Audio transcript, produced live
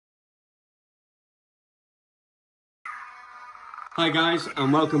Hi guys,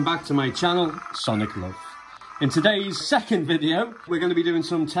 and welcome back to my channel, Sonic Love. In today's second video, we're going to be doing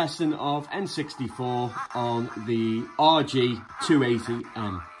some testing of N64 on the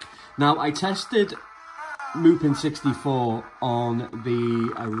RG280M. Now, I tested N64 on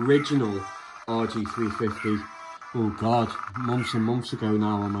the original RG350, oh god, months and months ago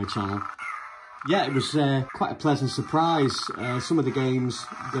now on my channel. Yeah, it was quite a pleasant surprise. Some of the games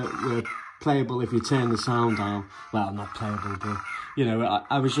that were playable if you turn the sound down, well, not playable, but you know,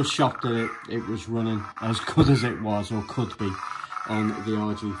 I was just shocked that it was running as good as it was or could be on the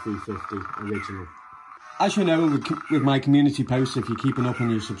RG350 original. As you know, with my community posts, if you're keeping up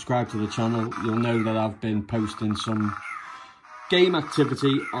and you subscribe to the channel, you'll know that I've been posting some game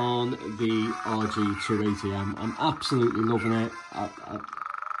activity on the RG280M. I'm absolutely loving it. I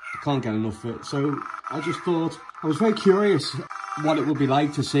can't get enough of it. So I just thought, I was very curious what it would be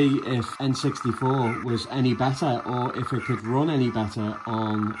like to see if N64 was any better, or if it could run any better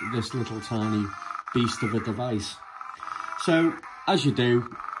on this little tiny beast of a device. So, as you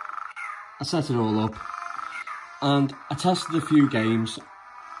do, I set it all up and I tested a few games.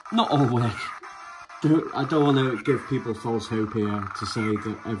 Not all work. I don't want to give people false hope here to say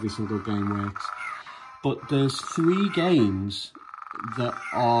that every single game works, but there's 3 games that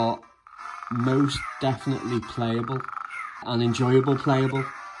are most definitely playable and enjoyable playable,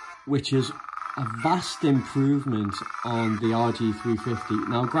 which is a vast improvement on the RG350.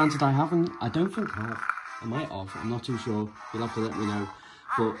 Now, granted, I don't think I have. I might have, I'm not too sure. You'll have to let me know.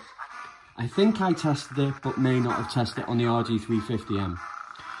 But I think I tested it, but may not have tested it on the RG350M.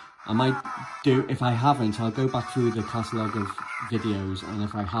 I might do, if I haven't, I'll go back through the catalogue of videos, and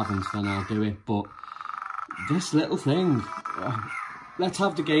if I haven't, then I'll do it. But this little thing, let's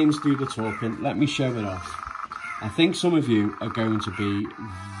have the games do the talking. Let me show it off. I think some of you are going to be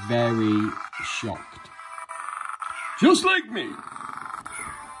very shocked. Just like me.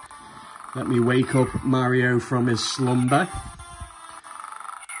 Let me wake up Mario from his slumber.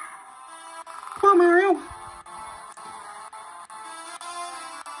 Come on, Mario.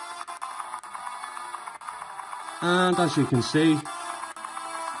 And as you can see,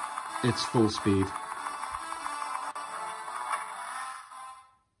 it's full speed.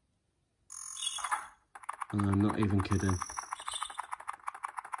 And I'm not even kidding.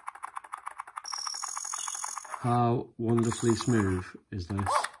 How wonderfully smooth is this?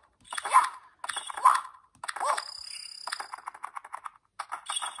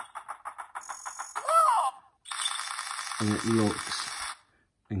 And it looks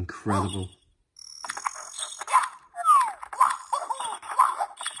incredible.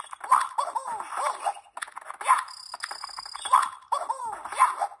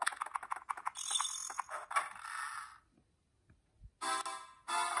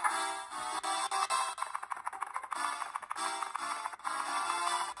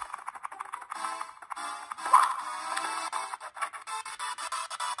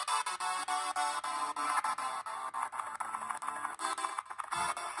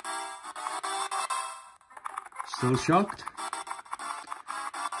 Still shocked?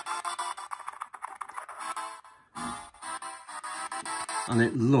 And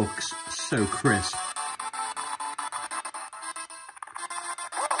it looks so crisp.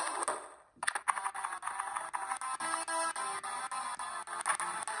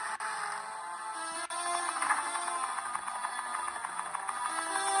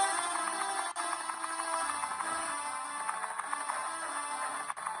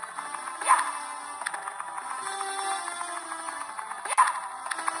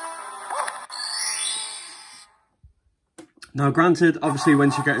 Now, granted, obviously,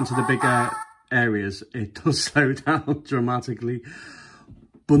 once you get into the bigger areas, it does slow down dramatically,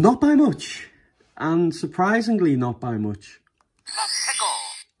 but not by much, and surprisingly not by much.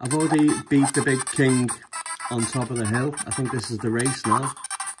 I've already beat the big king on top of the hill. I think this is the race now.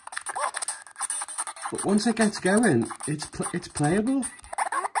 But once it gets going, it's playable.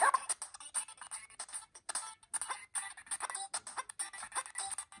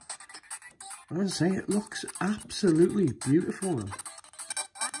 I want to say, it looks absolutely beautiful.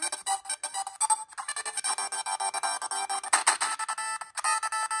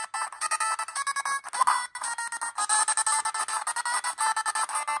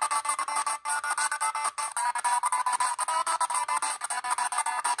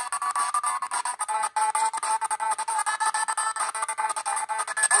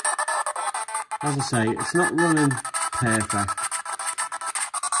 As I say, it's not running perfect,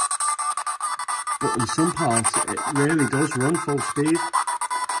 but in some parts it really does run full speed.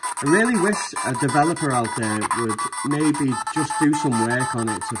 I really wish a developer out there would maybe just do some work on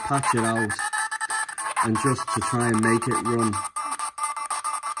it to patch it out and just to try and make it run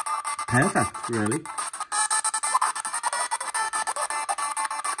perfect, really.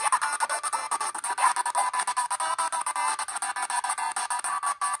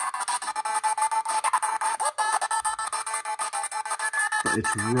 But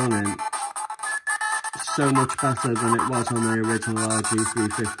it's running so much better than it was on the original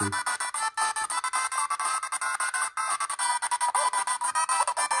RG350.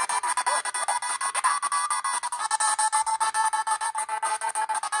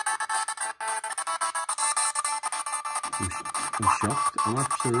 I'm shocked. I'm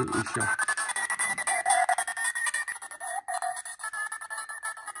absolutely shocked.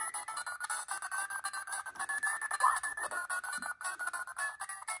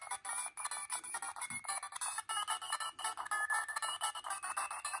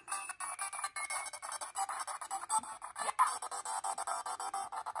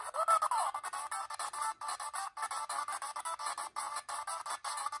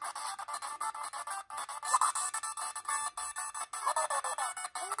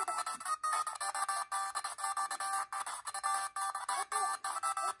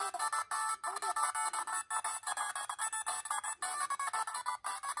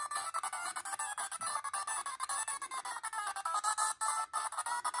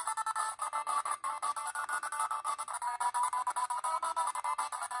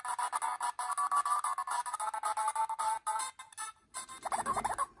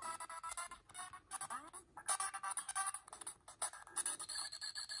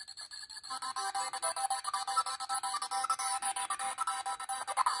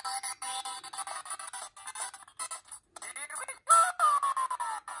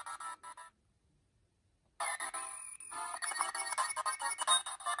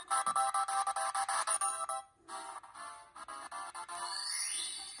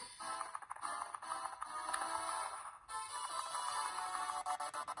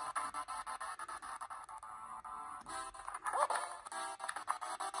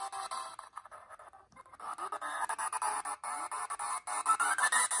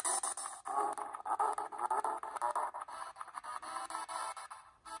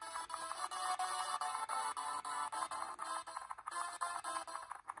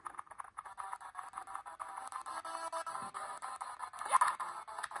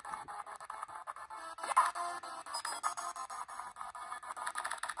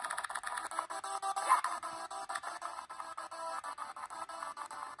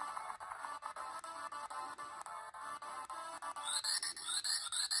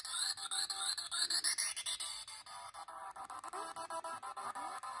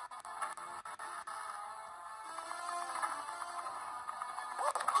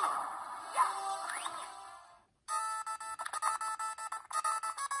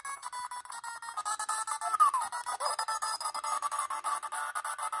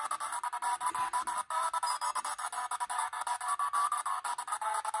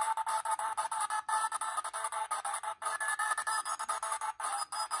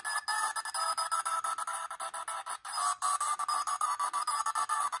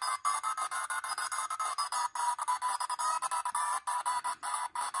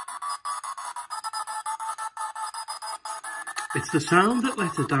 It's the sound that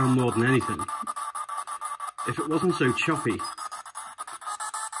let us down more than anything. If it wasn't so choppy,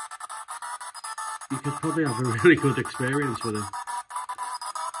 you could probably have a really good experience with it.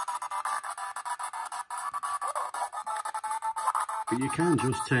 But you can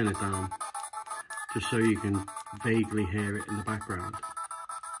just turn it down, just so you can vaguely hear it in the background.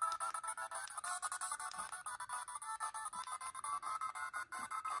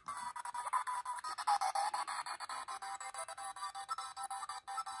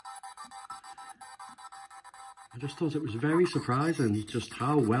 I just thought it was very surprising just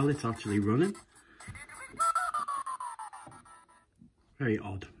how well it's actually running. Very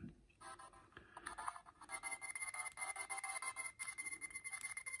odd.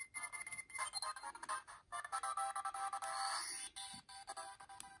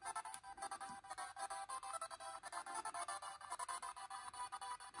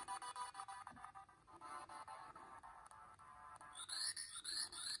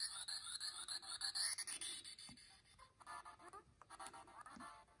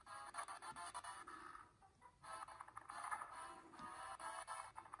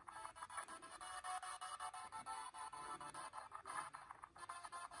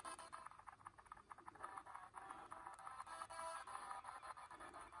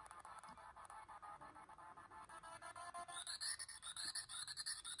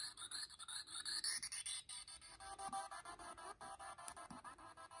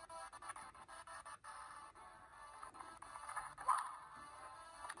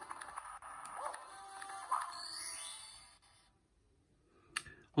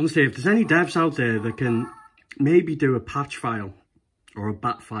 Honestly, if there's any devs out there that can maybe do a patch file or a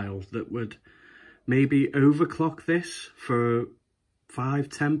bat file that would maybe overclock this for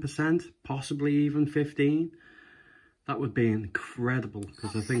 5–10%, possibly even 15%, that would be incredible,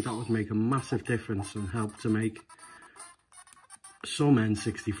 because I think that would make a massive difference and help to make some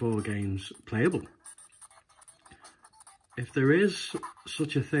N64 games playable. If there is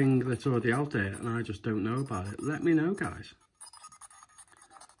such a thing that's already out there and I just don't know about it, let me know, guys.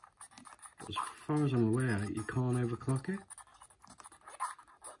 But as far as I'm aware, you can't overclock it.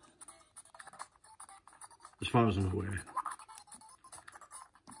 As far as I'm aware.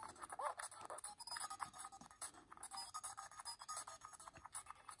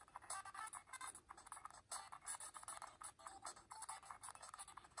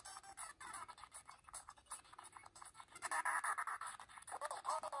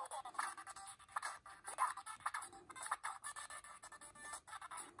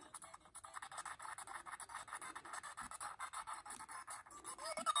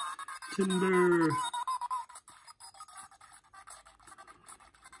 Timber.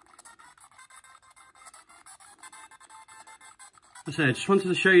 I say, I just wanted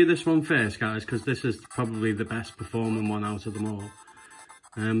to show you this one first, guys, because this is probably the best performing one out of them all.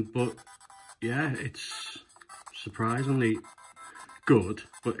 But yeah, it's surprisingly good,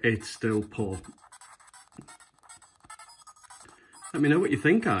 but it's still poor. Let me know what you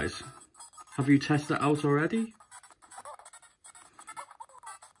think, guys. Have you tested it out already?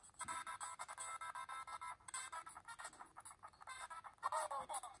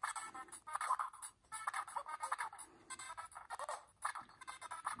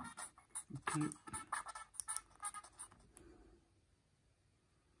 Okay.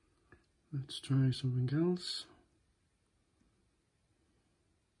 Let's try something else.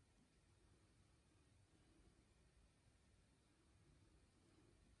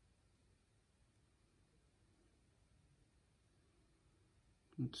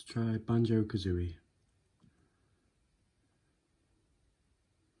 Let's try Banjo-Kazooie.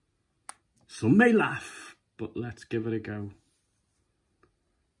 Some may laugh, but let's give it a go.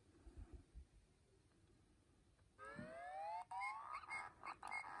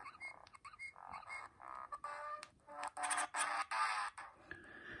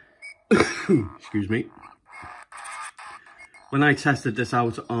 Excuse me. When I tested this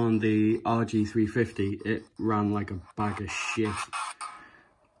out on the RG350, it ran like a bag of shit.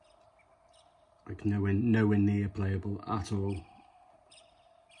 Like nowhere near playable at all.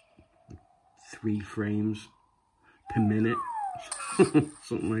 3 frames per minute,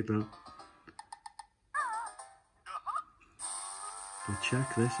 something like that. But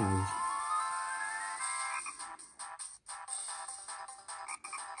check this out.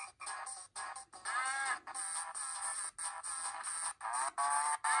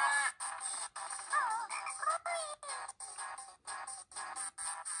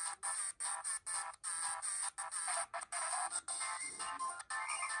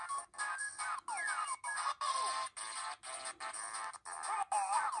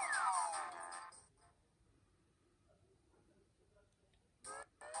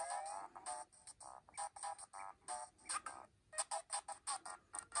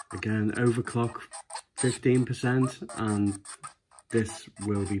 Again, overclock 15% and this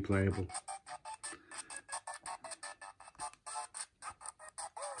will be playable.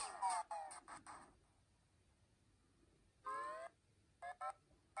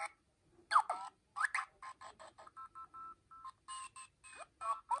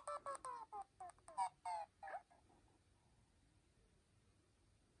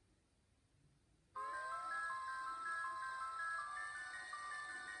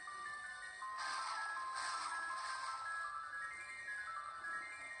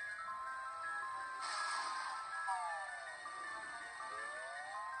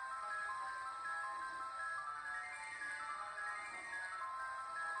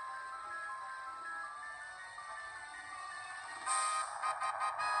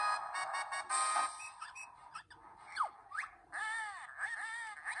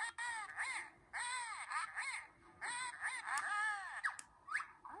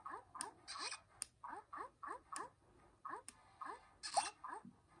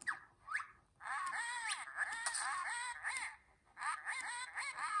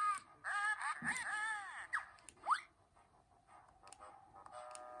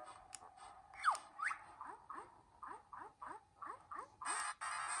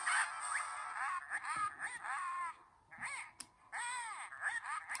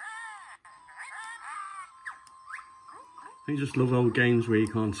 I just love old games where you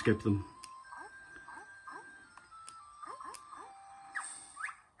can't skip them.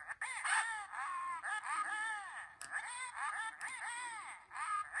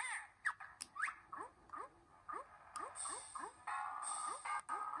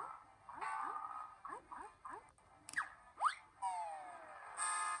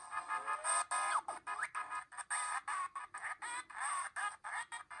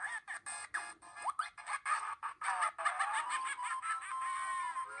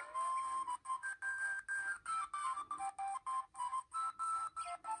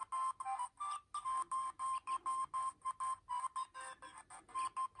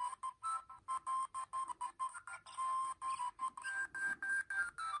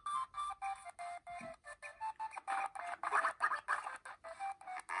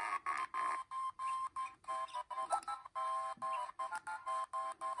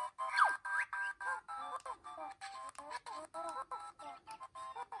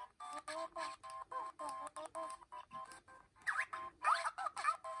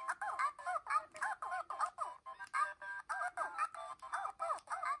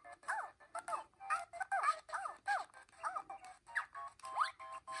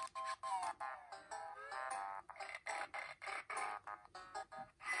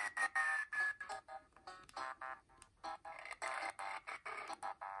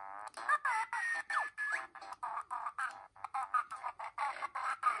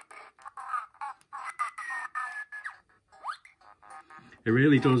 It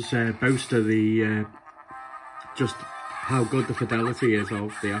really does boast of the just how good the fidelity is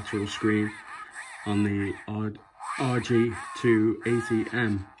of the actual screen on the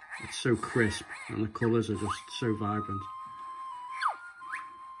RG280M. It's so crisp and the colours are just so vibrant.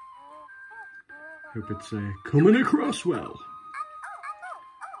 Hope it's coming across well.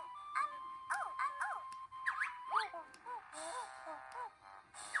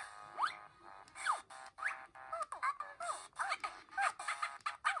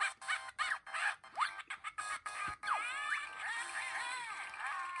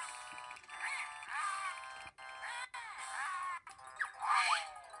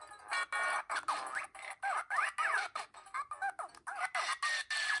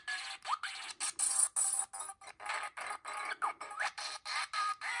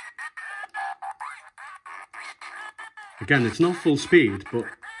 Again, it's not full speed, but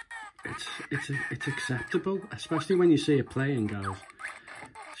it's acceptable, especially when you see it playing, guys.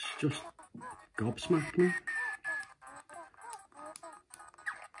 It's just gobsmacked me.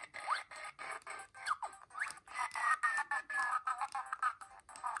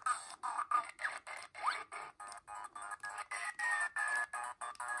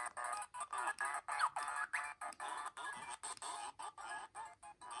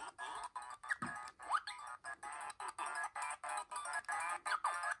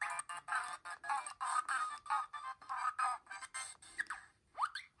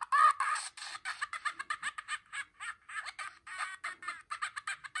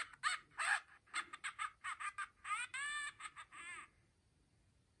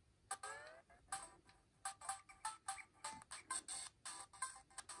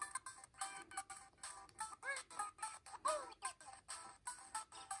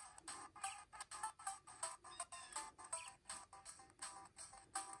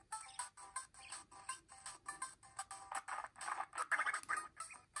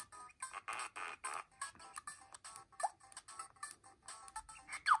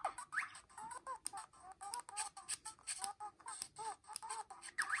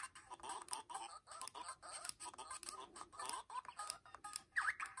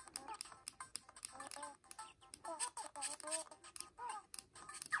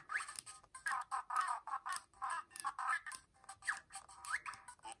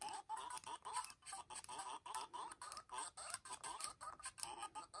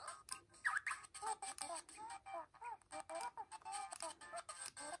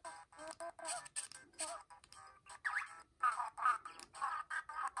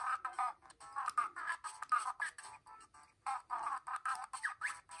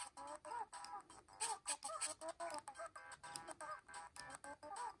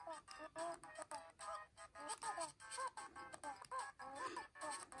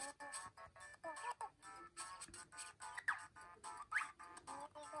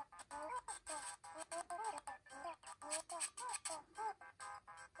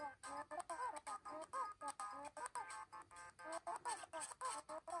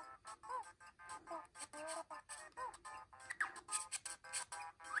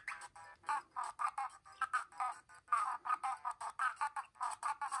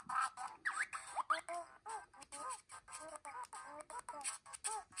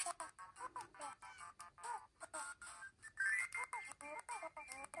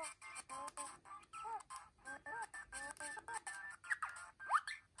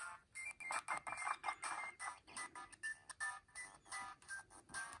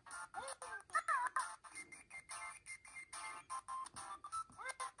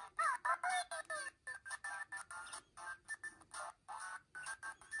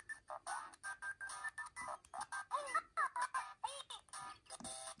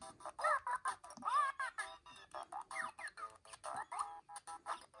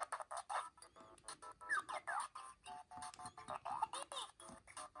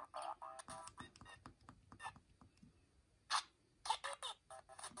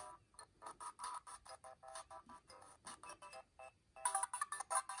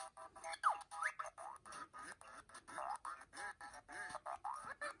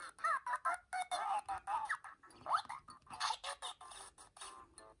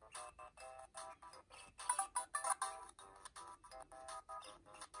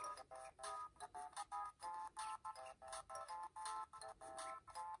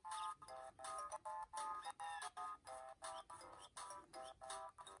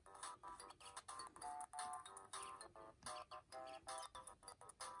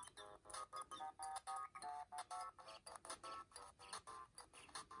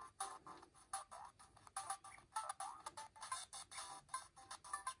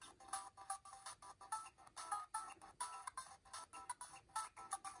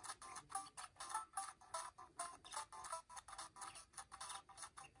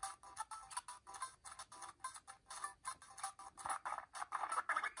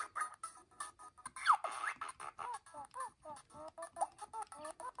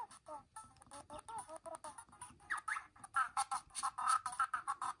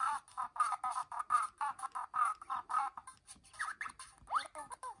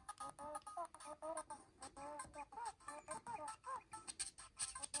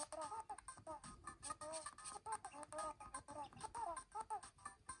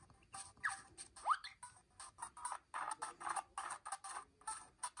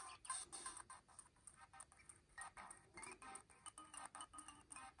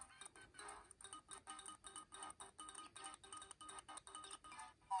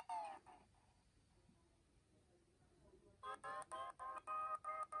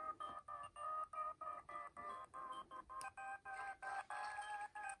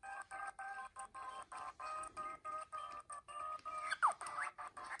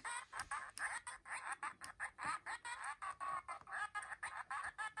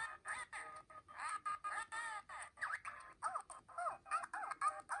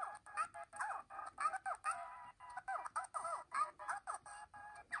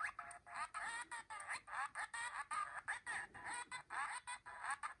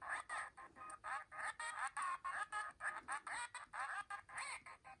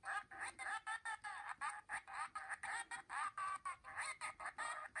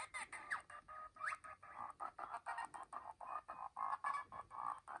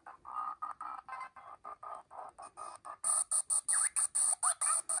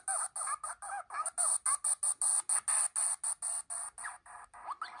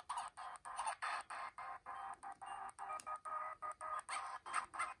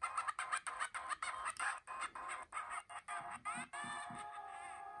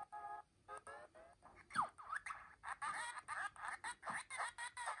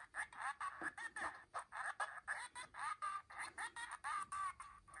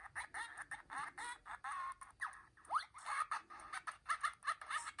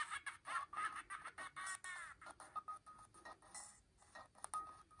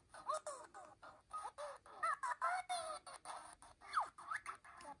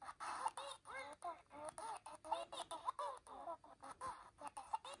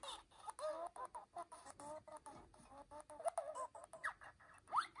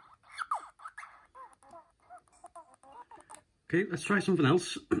 Okay, let's try something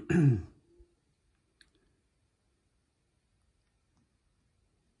else.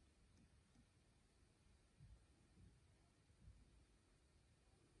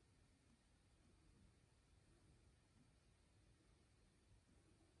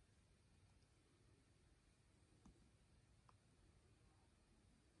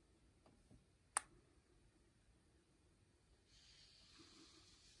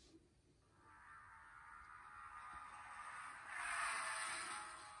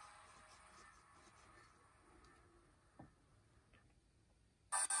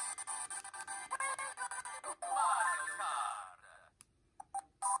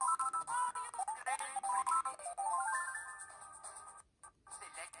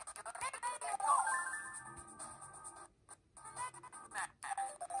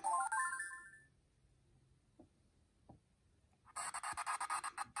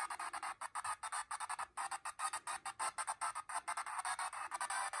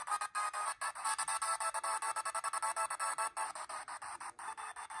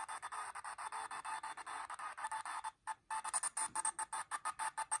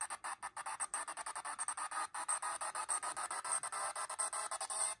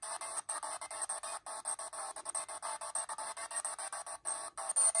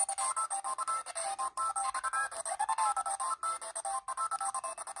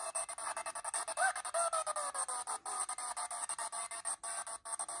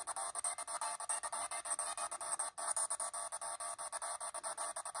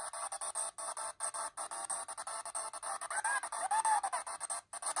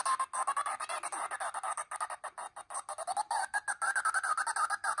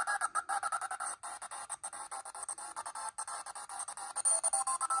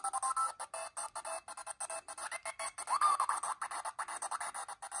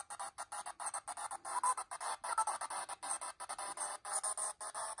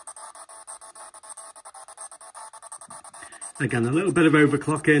 Again, a little bit of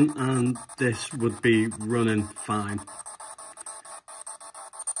overclocking and this would be running fine.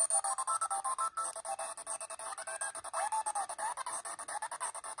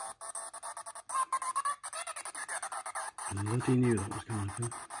 I bloody knew that was going to happen.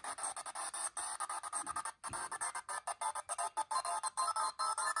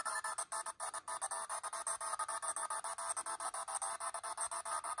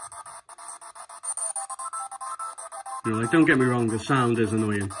 You know, like, don't get me wrong, the sound is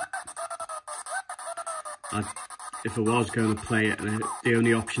annoying. If I was going to play it and the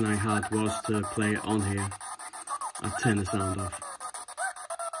only option I had was to play it on here, I'd turn the sound off.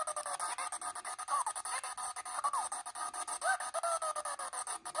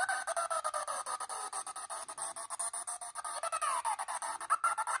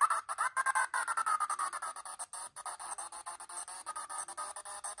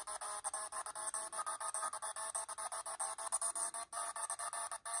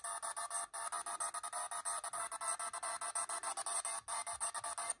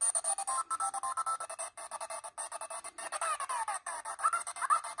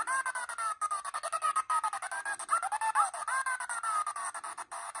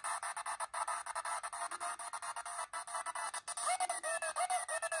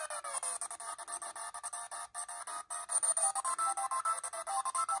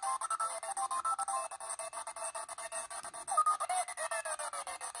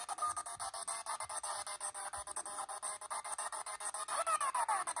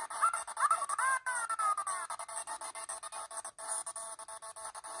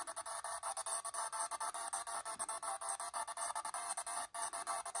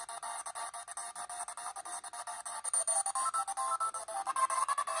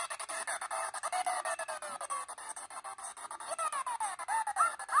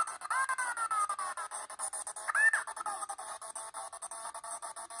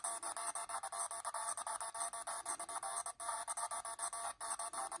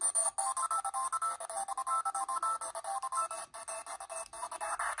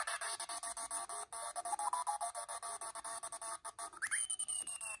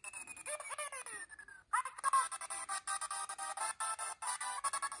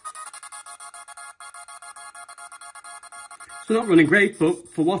 So not running great, but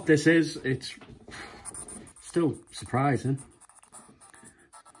for what this is, it's still surprising.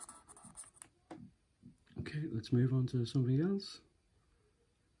 Okay, let's move on to something else.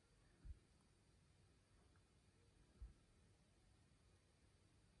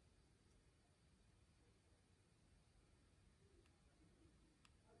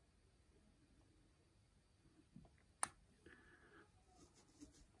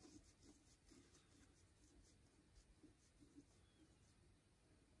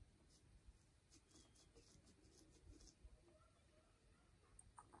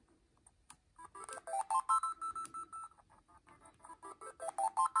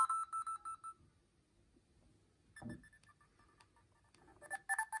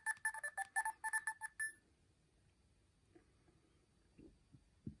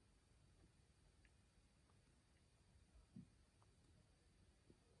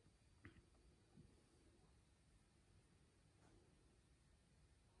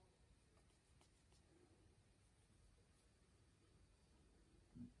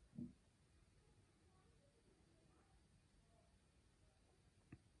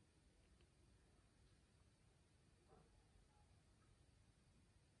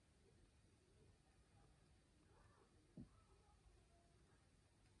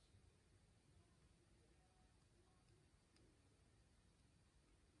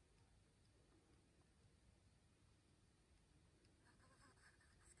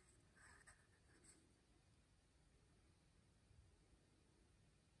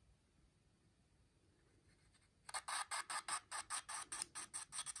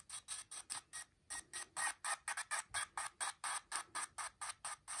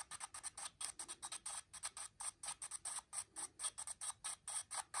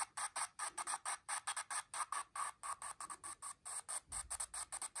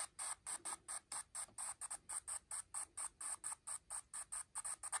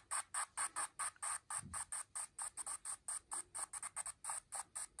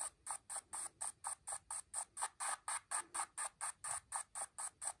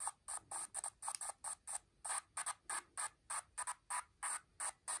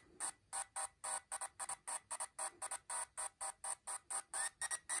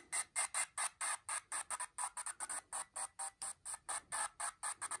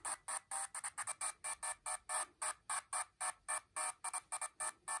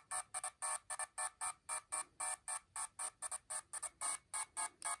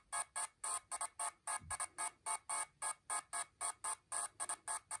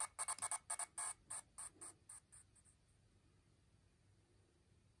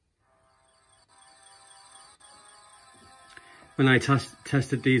 When I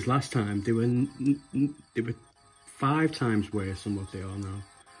tested these last time, they were 5 times worse than what they are now.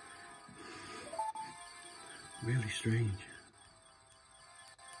 Really strange.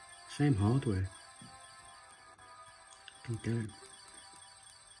 Same hardware. Don't get it.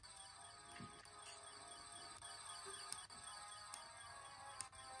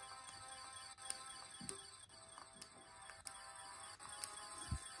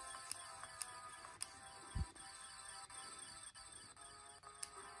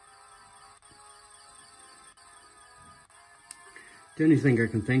 The only thing I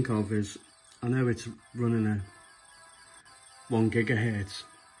can think of is, I know it's running a 1 gigahertz,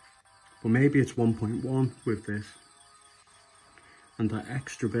 but maybe it's 1.1 with this, and that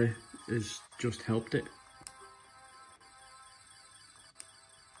extra bit has just helped it.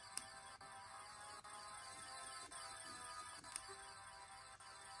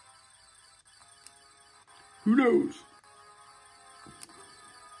 Who knows?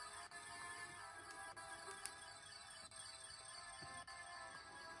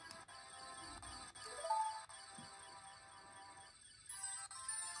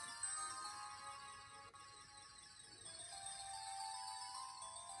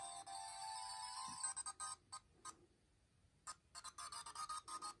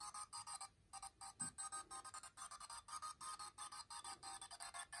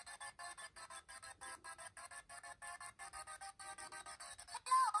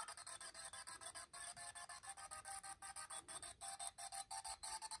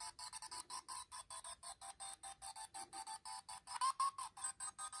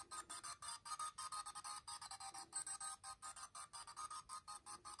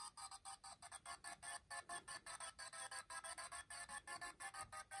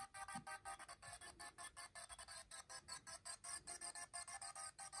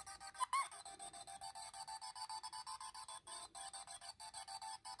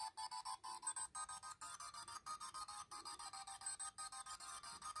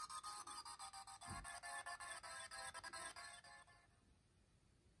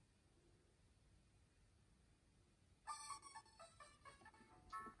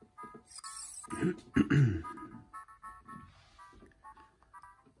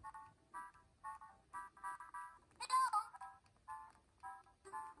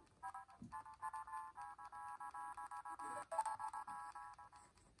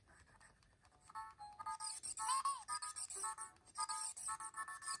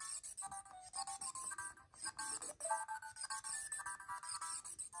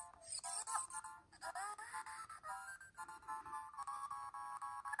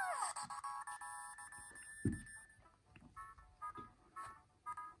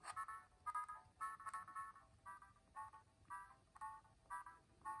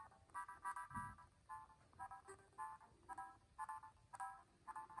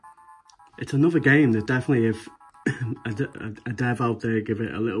 It's another game that definitely, if a dev out there give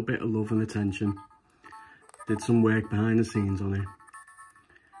it a little bit of love and attention, did some work behind the scenes on it,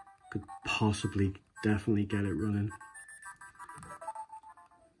 could possibly definitely get it running.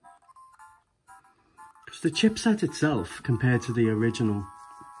 Because the chipset itself, compared to the original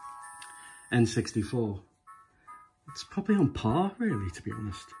N64, it's probably on par, really, to be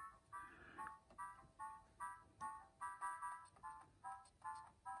honest.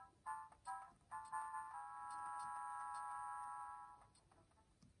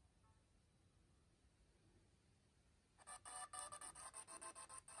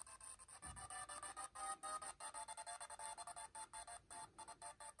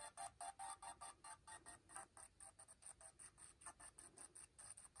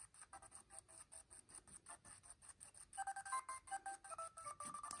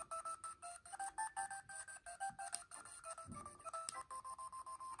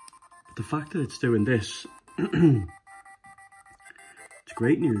 The fact that it's doing this, it's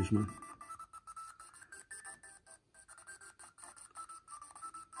great news, man.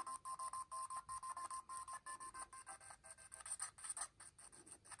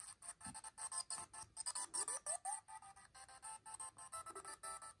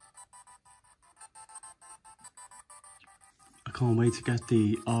 I can't wait to get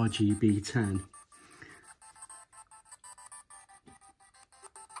the RGB10.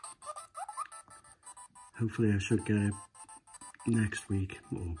 Hopefully I should get it next week,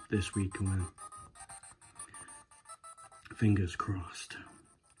 or this week coming. Fingers crossed.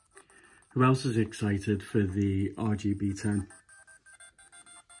 Who else is excited for the RGB10?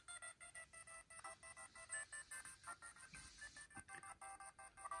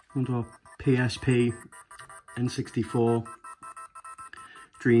 Wonder what PSP, N64,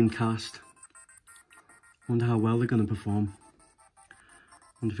 Dreamcast. Wonder how well they're going to perform.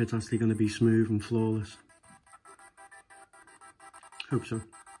 Wonder if it's actually going to be smooth and flawless. Hope so.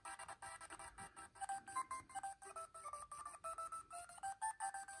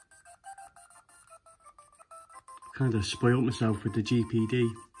 Kind of spoiled myself with the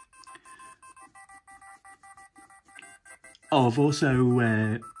GPD. Oh, I've also,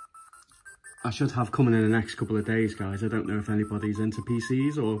 I should have coming in the next couple of days, guys. I don't know if anybody's into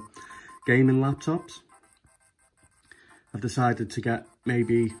PCs or gaming laptops. I've decided to get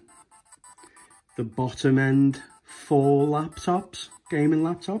maybe the bottom end 4 laptops, gaming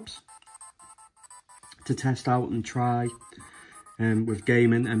laptops, to test out and try with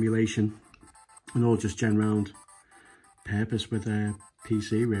gaming, emulation, and all just gen round purpose with a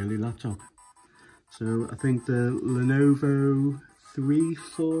PC, really, laptop. So I think the Lenovo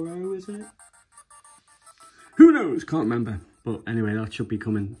 340, is it? Who knows? Can't remember. But anyway, that should be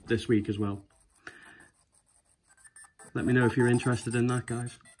coming this week as well. Let me know if you're interested in that,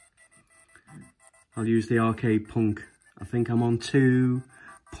 guys. I'll use the Arcade Punk. I think I'm on 2.8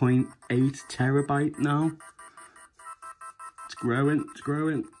 terabyte now. It's growing, it's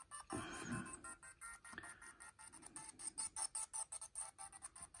growing.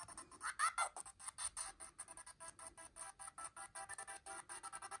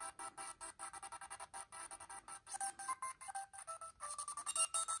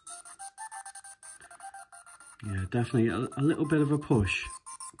 Yeah, definitely a little bit of a push,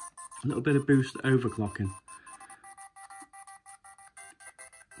 a little bit of boost overclocking.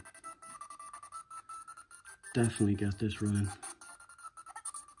 Definitely get this running.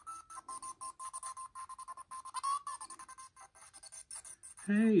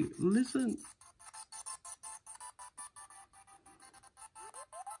 Hey, listen.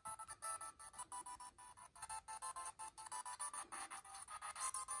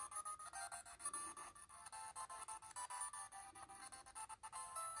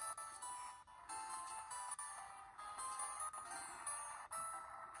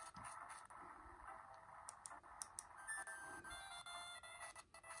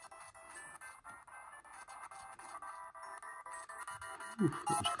 Ooh,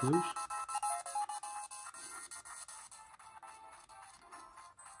 that was close.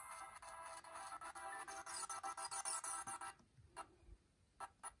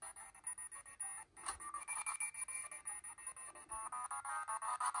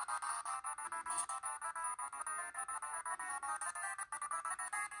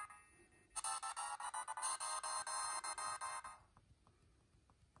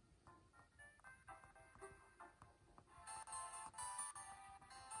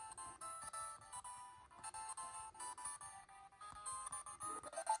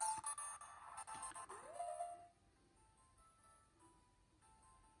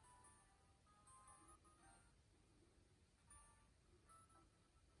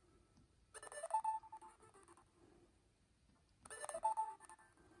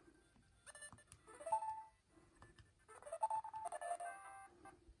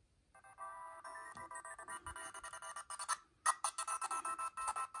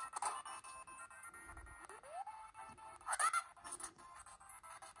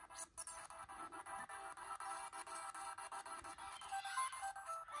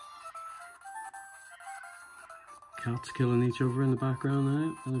 Cats killing each other in the background there.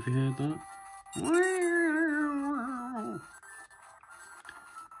 I don't know if you heard that.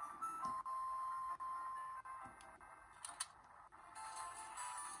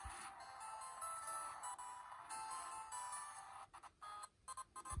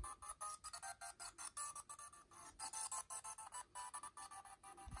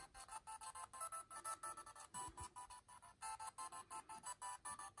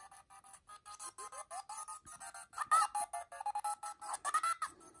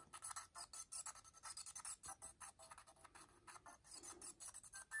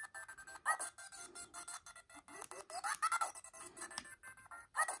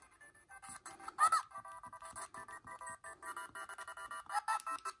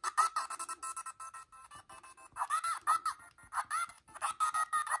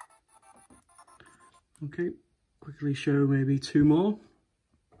 Okay, quickly show maybe 2 more.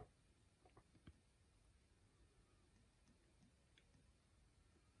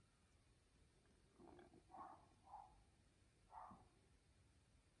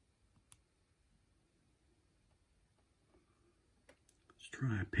 Let's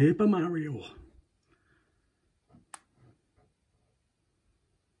try Paper Mario.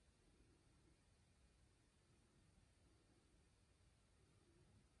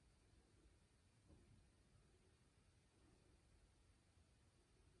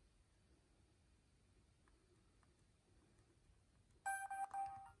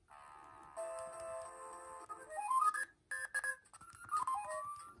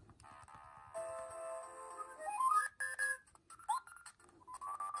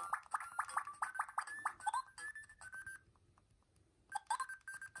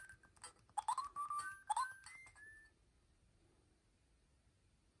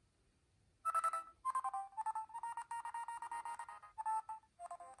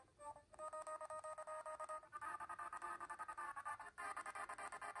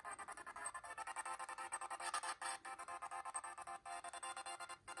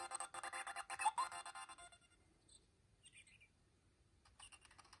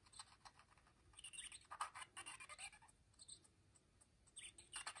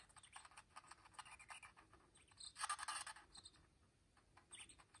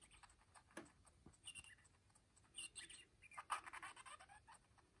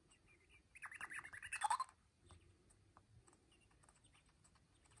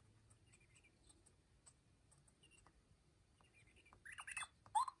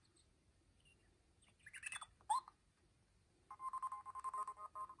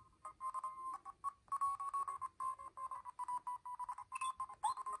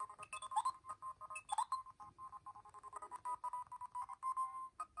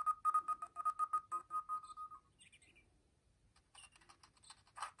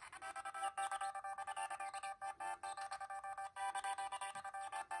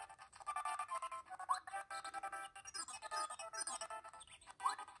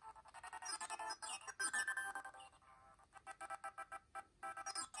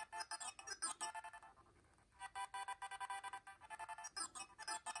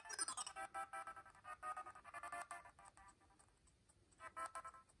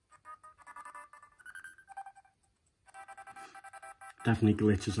 Definitely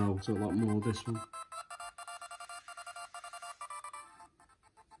glitches out a lot more this one.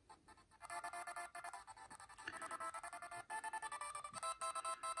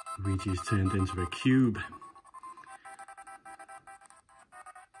 Luigi's turned into a cube.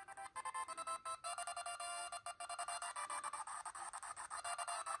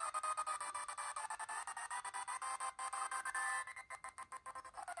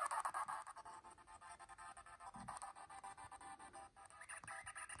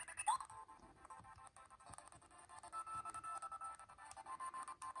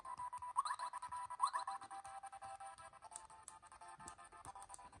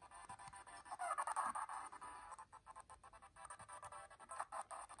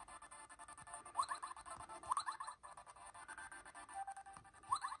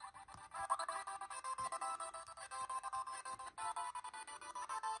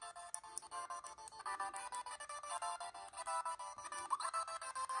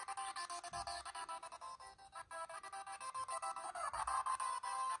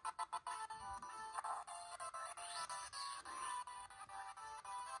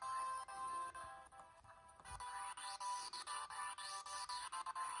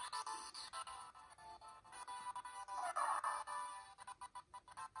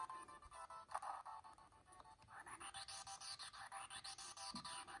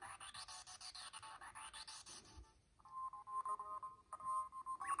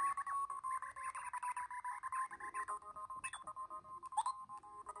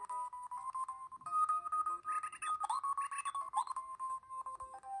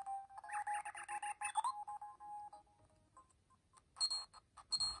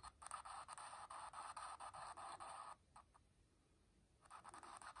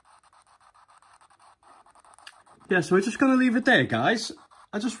 Yeah, so we're just going to leave it there, guys.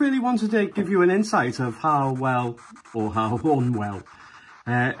 I just really wanted to give you an insight of how well, or how unwell,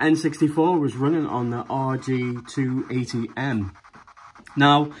 N64 was running on the RG280M.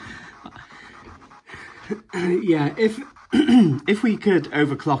 Now, yeah, if if we could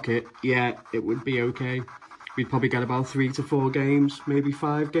overclock it, yeah, it would be okay. We'd probably get about 3 to 4 games, maybe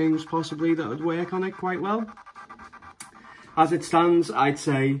 5 games possibly, that would work on it quite well. As it stands, I'd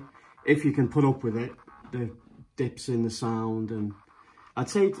say if you can put up with it, the dips in the sound, and I'd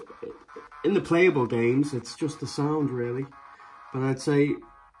say in the playable games, it's just the sound really. But I'd say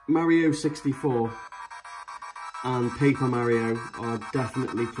Mario 64 and Paper Mario are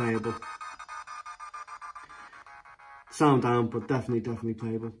definitely playable. Sound down, but definitely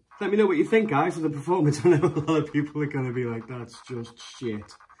playable. Let me know what you think, guys, of the performance. I know a lot of people are going to be like, that's just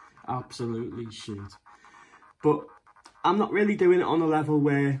shit. Absolutely shit. But I'm not really doing it on a level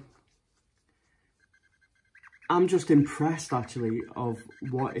where I'm just impressed, actually, of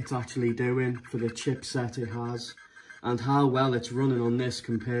what it's actually doing for the chipset it has and how well it's running on this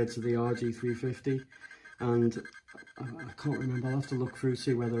compared to the RG350. And I can't remember, I'll have to look through,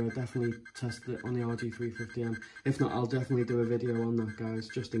 see whether I definitely tested it on the RG350M. If not, I'll definitely do a video on that, guys,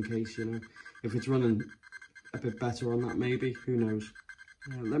 just in case, you know. If it's running a bit better on that, maybe, who knows.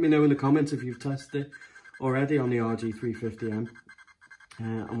 Let me know in the comments if you've tested it already on the RG350M.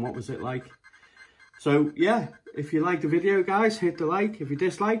 And what was it like? So, yeah, if you like the video, guys, hit the like. If you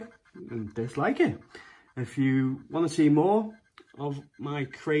dislike, then dislike it. If you want to see more of my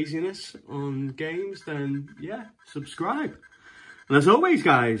craziness on games, then yeah, subscribe. And as always,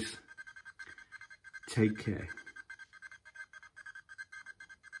 guys, take care.